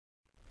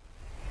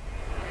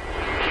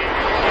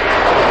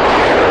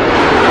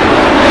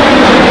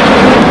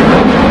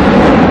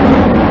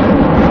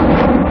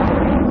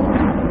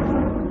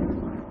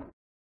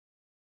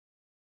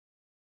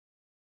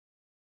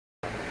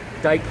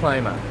date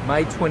claimer,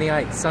 May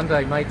 28th,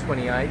 Sunday, May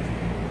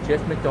 28th,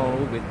 Geoff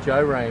McDonald with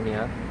Joe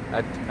Ramia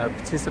are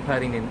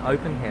participating in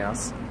open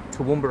house,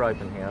 Toowoomba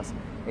open house,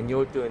 and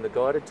you're doing the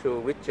guided tour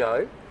with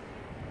Joe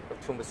of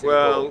Toowoomba City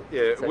Hall. Well,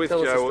 yeah, so with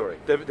Joe,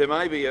 there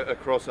may be a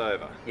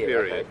crossover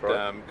period,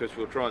 because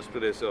we'll try and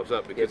split ourselves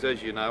up, because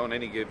as you know, on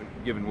any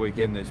given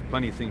weekend there's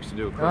plenty of things to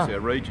do across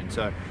our region.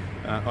 So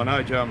I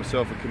know Joe and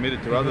myself are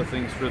committed to other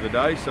things through the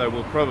day, so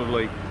we'll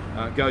probably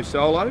go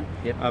solo,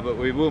 but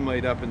we will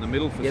meet up in the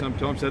middle for some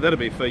time, so that'll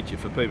be a feature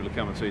for people to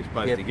come and see us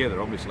both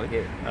together, obviously.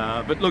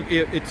 But look,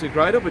 it's a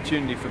great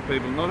opportunity for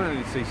people not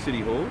only to see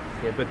City Hall,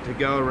 but to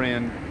go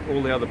around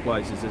all the other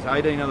places. There's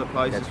 18 other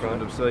places for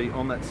them to see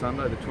on that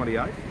Sunday, the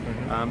 28th,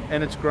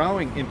 and it's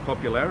growing in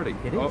popularity.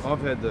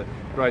 I've had the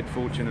great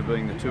fortune of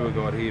being the tour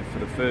guide here for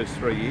the first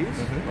 3 years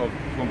of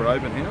Toowoomba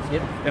Open House,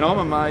 and I'm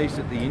amazed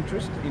at the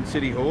interest in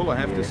City Hall, I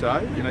have to say.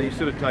 You know, you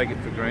sort of take it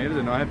for granted,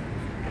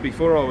 and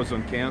before I was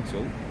on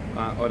council,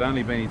 I'd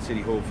only been in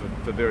City Hall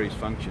for various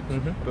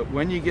functions, but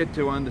when you get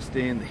to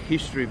understand the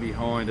history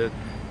behind it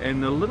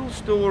and the little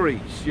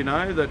stories, you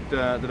know, that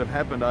have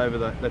happened over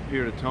that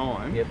period of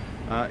time,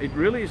 it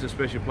really is a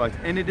special place,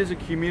 and it is a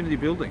community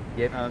building.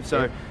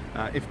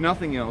 If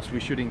nothing else, we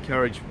should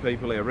encourage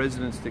people, our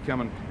residents, to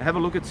come and have a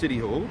look at City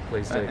Hall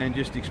and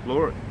just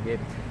explore it.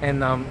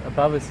 And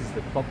above us is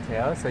the clock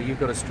tower, so you've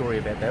got a story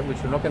about that,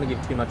 which we're not going to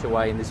give too much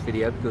away in this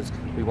video because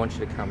we want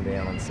you to come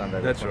down on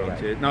Sunday. That's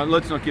right, No,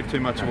 let's not give too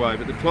much away,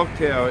 but the clock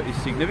tower is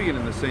significant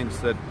in the sense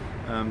that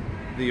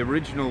the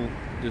original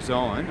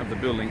design of the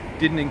building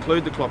didn't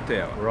include the clock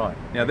tower. Right.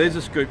 Now there's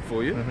a scoop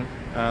for you.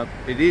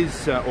 It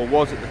is, or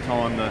was at the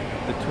time,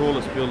 the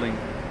tallest building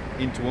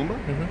in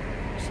Toowoomba.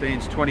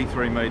 Stands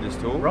 23 metres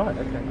tall. Right,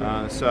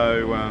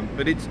 okay.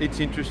 But it's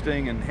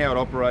interesting, and how it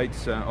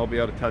operates, I'll be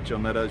able to touch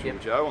on that as will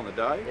Joe on the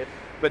day.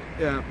 But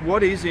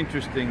what is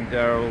interesting,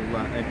 Daryl,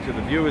 and to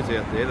the viewers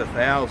out there, the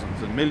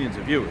thousands and millions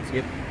of viewers,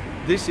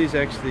 this is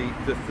actually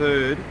the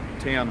third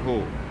town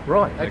hall.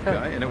 Right,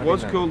 okay. And it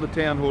was called the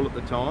town hall at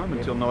the time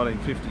until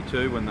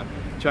 1952, when the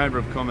Chamber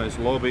of Commerce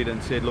lobbied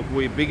and said, look,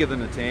 we're bigger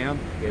than a town,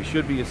 we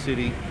should be a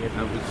city.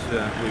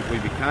 We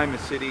became a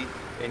city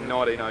in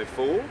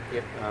 1904,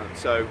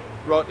 so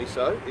rightly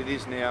so, it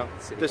is now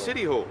the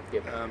City Hall.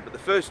 But the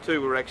first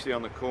two were actually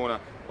on the corner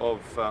of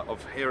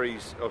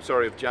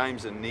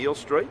James and Neil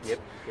Streets,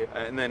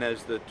 and then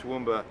as the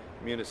Toowoomba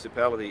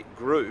municipality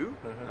grew,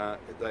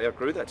 they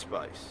outgrew that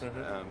space.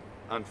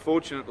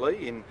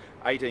 Unfortunately, in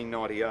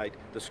 1898,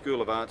 the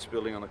School of Arts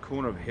building on the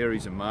corner of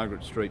Harry's and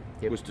Margaret Street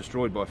was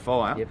destroyed by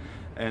fire,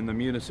 and the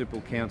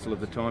municipal council of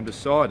the time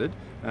decided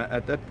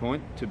at that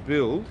point to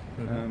build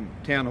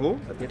Town Hall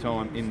at the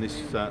time in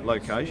this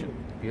location.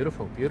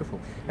 Beautiful, beautiful.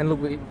 And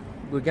look,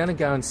 we're going to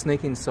go and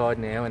sneak inside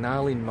now, and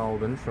Arlene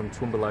Molden from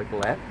Toowoomba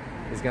Local App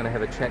is going to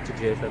have a chat to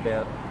Geoff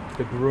about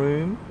the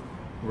Groom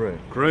Room.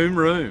 Groom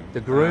Room. The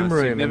Groom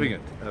Room.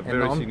 Significant, a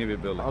very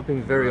significant building. I've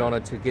been very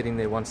honoured to get in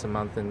there once a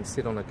month and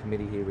sit on a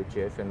committee here with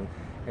Geoff,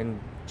 and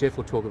Geoff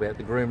will talk about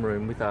the Groom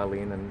Room with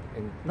Arlene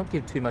and not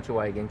give too much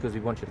away again because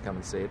we want you to come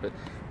and see it, but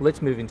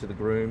let's move into the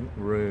Groom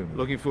Room.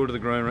 Looking forward to the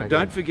Groom Room.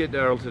 Don't forget,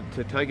 Daryl,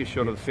 to take a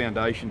shot of the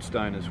foundation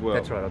stone as well.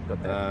 That's right, I've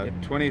got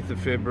that. 20th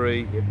of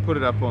February, put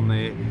it up on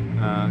there,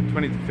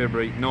 20th of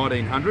February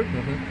 1900,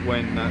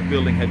 when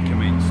building had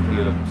commenced.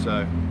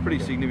 So pretty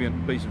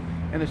significant piece of,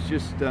 and it's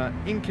just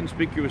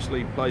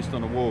inconspicuously placed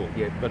on a wall,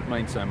 but it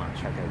means so much.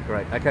 Okay,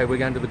 great. Okay, we're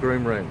going to the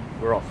Groom Room.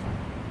 We're off.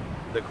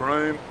 The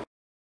Groom.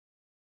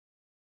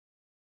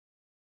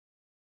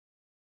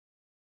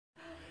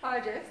 Hi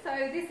Geoff,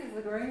 so this is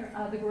the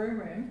groom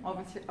room,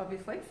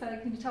 obviously. So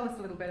can you tell us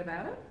a little bit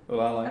about it?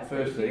 Well, Arlene,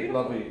 firstly,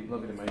 lovely to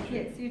meet you.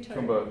 Yes, you too.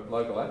 Toowoomba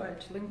Local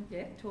App.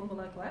 Yeah, Toowoomba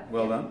Local App.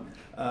 Well done.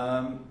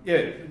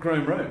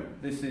 Groom Room.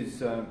 This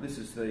is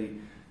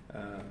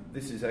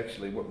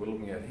actually what we're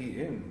looking at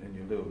here, and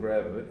your little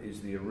grab of it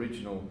is the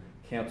original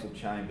council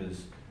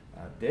chambers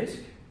desk.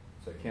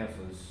 So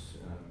councillors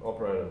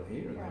operated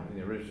here in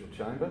the original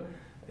chamber.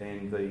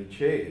 And the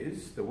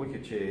chairs, the wicker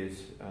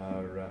chairs,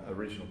 are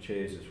original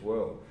chairs as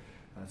well.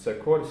 So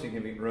quite a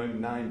significant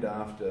room, named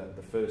after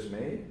the first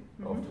mayor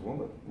of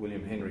Toowoomba,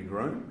 William Henry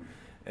Groom.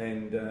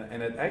 And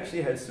it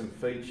actually has some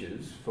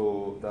features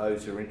for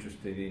those who are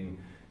interested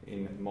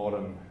in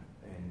modern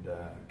and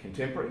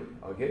contemporary,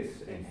 I guess,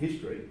 and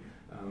history.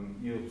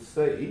 You'll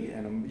see,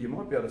 and you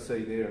might be able to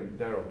see there, and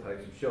Daryl will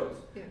take some shots,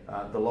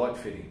 the light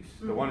fittings.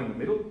 The one in the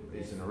middle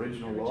is an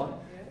original light,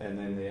 and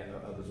then the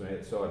others are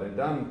outside, and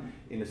done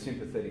in a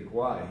sympathetic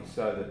way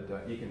so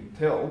that you can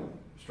tell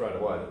straight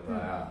away that they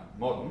are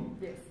modern,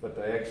 but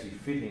they actually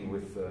fit in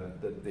with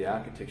the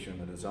architecture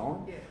and the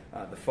design.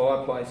 The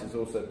fireplace is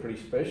also pretty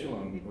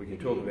special, and we can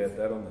talk about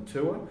that on the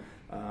tour.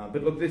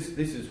 But look, this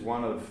is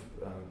one of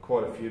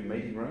quite a few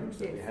meeting rooms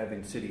that we have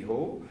in City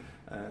Hall.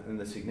 And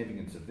the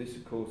significance of this,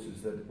 of course,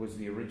 is that it was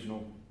the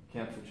original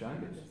council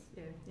chambers.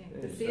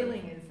 The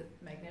ceiling is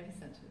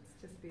magnificent. It's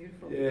just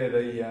beautiful. Yeah,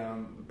 the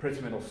press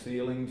metal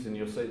ceilings, and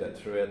you'll see that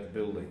throughout the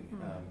building.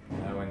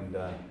 And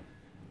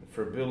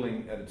for a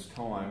building at its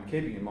time,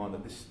 keeping in mind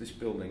that this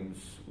building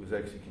was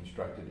actually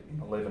constructed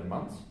in 11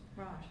 months.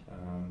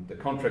 Right. The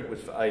contract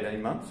was for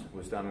 18 months. It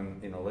was done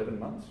in 11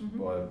 months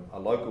by a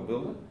local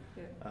builder,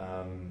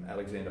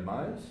 Alexander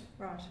Myers.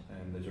 Right.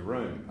 And there's a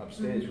room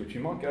upstairs which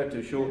you might go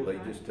to shortly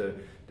just to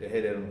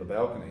head out on the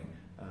balcony.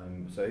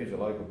 So he's a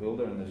local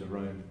builder and there's a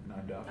room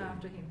named after him.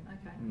 After him,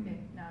 okay. Yeah.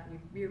 No,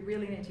 you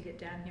really need to get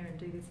down here and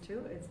do this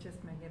tour. It's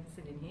just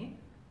magnificent in here.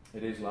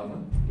 It is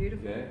lovely.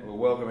 Beautiful. Yeah, we'll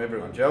welcome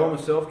everyone. Joe and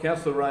myself,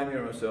 Councillor Ramey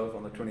and myself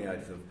on the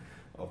 28th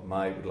of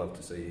May. We'd love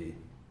to see you here.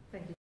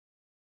 Thank you.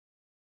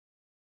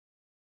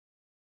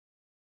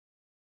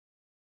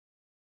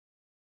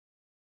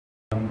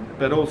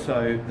 But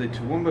also the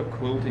Toowoomba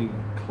Quilting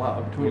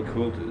Club, Toowoomba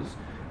Quilters,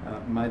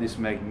 made this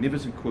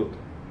magnificent quilt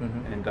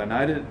and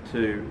donated it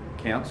to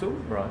Council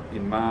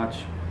in March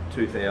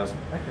 2000.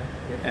 Okay.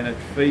 Yep. And it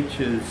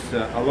features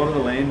a lot of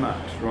the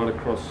landmarks right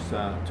across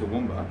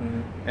Toowoomba,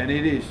 and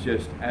it is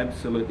just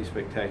absolutely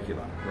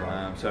spectacular.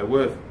 Right. So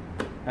worth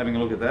having a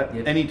look at that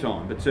any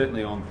time, but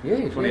certainly on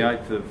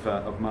 28th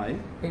of May.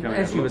 And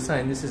as you were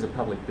saying, this is a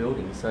public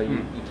building, so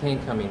you can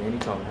come in any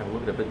time and have a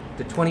look at it, but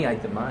the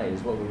 28th of May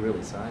is what we're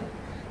really saying.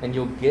 And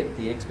you'll get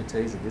the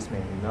expertise of this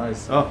man who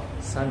knows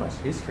so much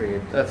history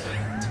and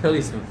tell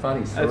you some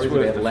funny stories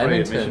about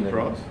Lamington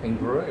and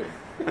Groove.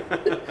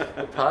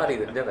 A party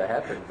that never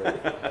happened.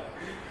 But.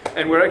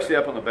 And we're actually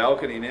up on the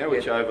balcony now,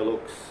 which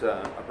overlooks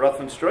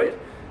Ruthven Street.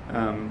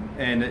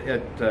 And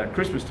at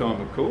Christmas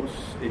time, of course,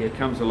 it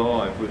comes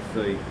alive with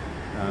the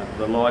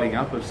lighting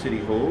up of City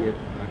Hall,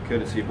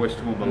 courtesy of West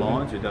Toowoomba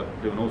Lions, who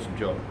do an awesome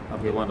job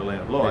up the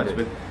Wonderland of Lights.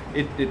 But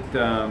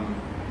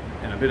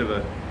and a bit of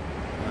a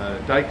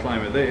date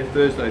claimer there,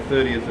 Thursday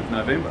 30th of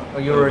November. Oh,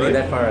 you're already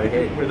that far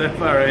ahead. We're that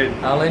far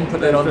ahead. I'll then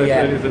put that on the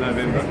app. 30th of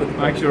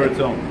November. Make sure it's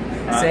on.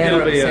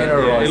 It'll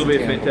be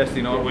a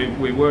fantastic night.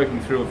 We're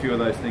working through a few of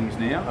those things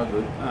now. Oh,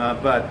 good.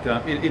 But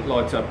it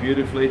lights up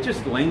beautifully. It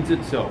just lends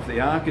itself, the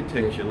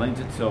architecture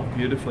lends itself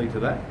beautifully to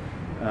that.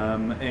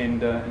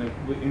 And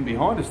in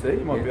behind us there,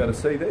 you might be able to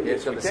see there.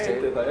 Yes, we can.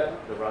 There they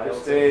are. The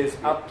stairs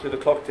up to the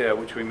clock tower,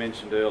 which we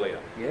mentioned earlier.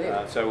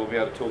 So we'll be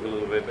able to talk a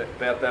little bit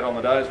about that on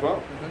the day as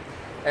well.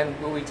 And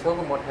will we tell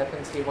them what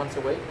happens here once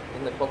a week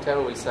in the clock tower, or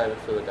will we save it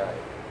for the day?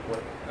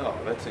 Oh,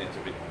 that sounds a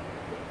bit,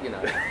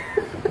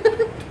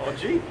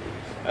 dodgy.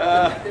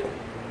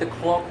 The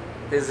clock,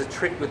 there's a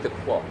trick with the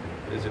clock.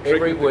 There's a trick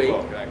Every with the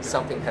week, clock,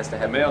 something has to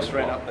happen. The mouse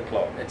ran up the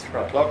clock. That's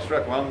right. The clock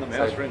struck one, the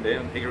mouse ran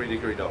down, hickory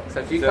dickory dock.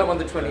 So if you come on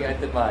the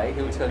 28th of May,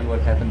 he'll tell you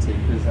what happens here,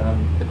 because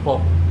the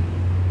clock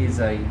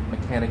is a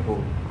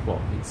mechanical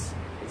clock. It's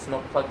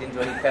not plugged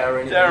into any power or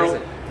anything, is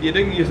it? You're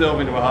digging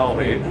yourself into a hole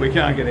here we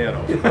can't get out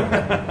of.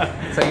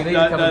 So you need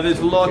to come there's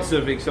lots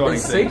of exciting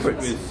things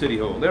with City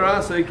Hall. There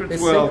are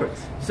secrets.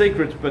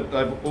 Secrets, but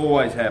they've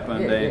always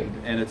happened,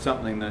 and it's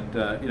something that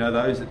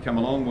those that come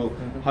along will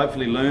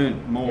hopefully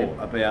learn more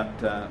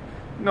about.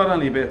 Not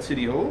only about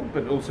City Hall,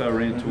 but also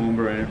around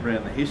Toowoomba and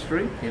around the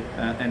history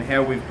and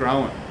how we've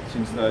grown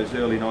since those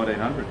early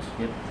 1900s.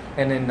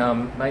 And then,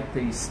 mate,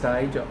 the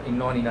stage in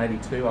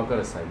 1982, I've got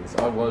to say this,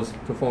 I was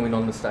performing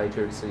on the stage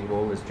here at City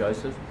Hall as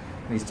Joseph,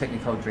 in his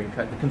Technicolor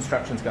Dreamcoat. The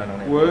construction's going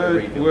on.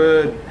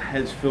 Word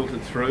has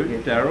filtered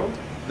through, Daryl,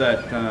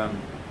 that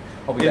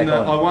I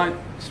won't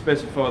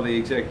specify the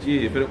exact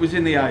year, but it was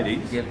in the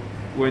 80s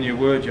when you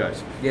were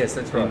Joseph. Yes,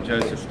 that's right.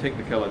 Joseph's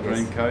Technicolor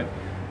Dreamcoat.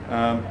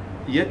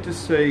 Yet to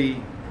see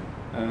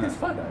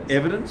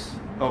evidence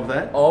of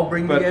that. I'll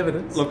bring the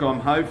evidence. Look, I'm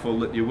hopeful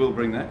that you will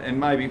bring that, and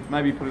maybe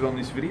put it on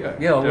this video.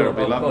 Yeah,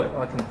 lovely.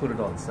 I can put it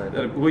on.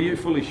 So were you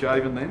fully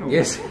shaven then? Or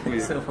yes,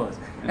 yes, it was.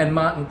 And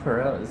Martin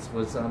Perez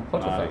was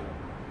Potiphar.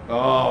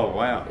 Oh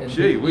wow! And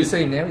you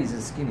see him now; he's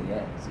as skinny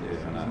as.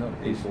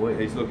 He's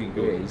looking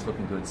good. Yeah, he's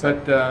looking good. So,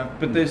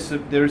 but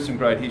there is some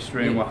great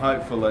history, and we're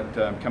hopeful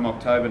that come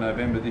October,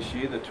 November this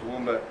year, the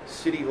Toowoomba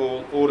City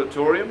Hall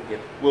Auditorium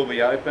will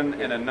be open,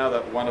 and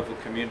another wonderful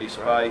community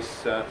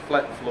space,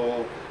 flat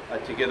floor,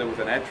 together with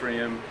an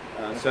atrium.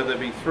 So there'll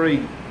be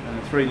three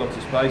lots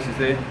of spaces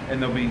there,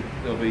 and there'll be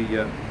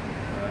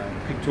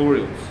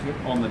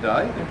pictorials on the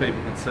day that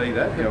people can see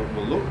that how it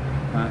will look,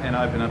 and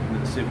open up into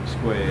the Civic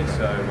Square.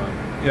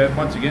 So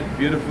once again,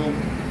 beautiful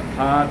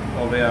part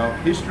of our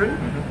history,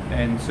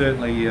 and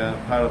certainly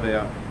part of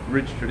our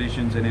rich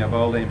traditions and our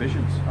bold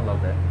ambitions. I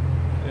love that.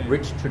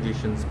 Rich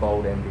traditions,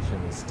 bold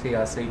ambitions.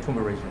 TRC,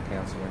 Toowoomba Regional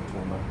Council in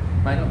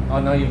Toowoomba. Mate, I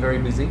know you're very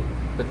busy,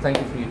 but thank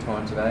you for your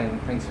time today,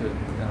 and thanks for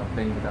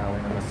being with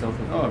Arlene and myself.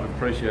 I've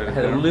appreciated it. I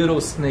had a little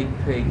sneak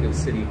peek of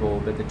City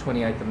Hall, but the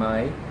 28th of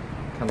May,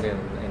 come down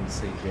and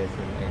see Jeff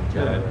and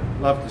Joe.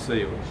 And love to see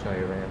you. Show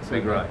you around. It'd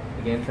be great.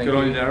 Again, thank you. Good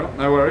on you, Daryl.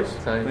 No worries.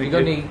 So if you've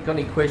got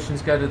any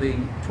questions, go to the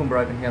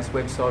Toowoomba Open House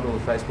website or the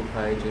Facebook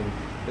page, and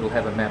it'll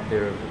have a map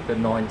there of the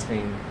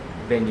 19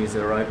 venues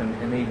that are open,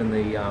 and even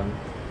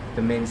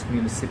the men's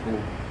municipal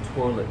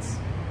toilets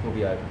will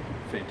be open.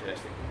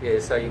 Fantastic. Yeah,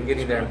 so you can get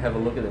in there and have a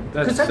look at them.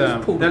 That's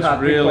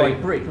really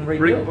brick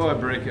by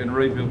brick and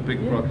rebuilt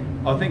brick by brick.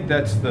 I think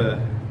that's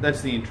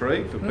the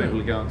intrigue for people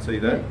to go and see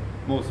that,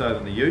 more so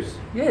than the use.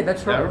 Yeah,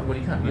 that's right. Darryl? Well,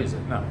 you can't use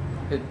it. No.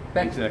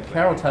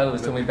 Carol Taylor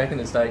was telling me back in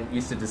the day,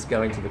 used to just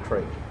go into the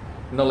creek.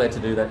 not allowed to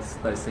do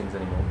those things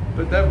anymore.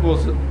 But that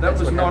was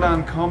not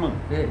uncommon.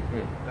 Yeah.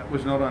 That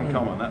was not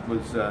uncommon. That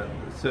was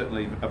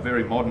certainly a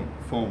very modern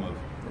form of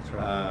that's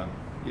right.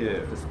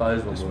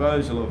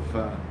 disposal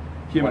of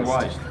human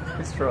waste.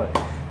 That's right.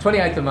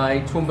 28th of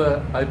May,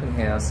 Toowoomba Open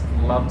House.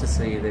 Love to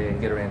see you there and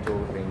get around to all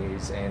the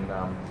venues, and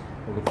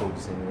we'll look forward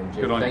to seeing you then,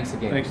 Jeff. Thanks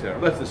again. Thanks,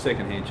 Darryl. That's the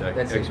second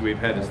handshake we've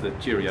had is the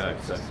cheerio.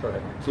 So that's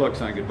right. It's like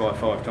saying goodbye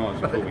 5 times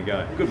before we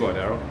go. Goodbye,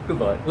 Darryl.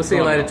 Goodbye. We'll see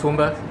you later,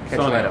 Toowoomba. Catch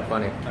you later.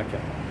 Bye now.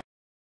 Okay.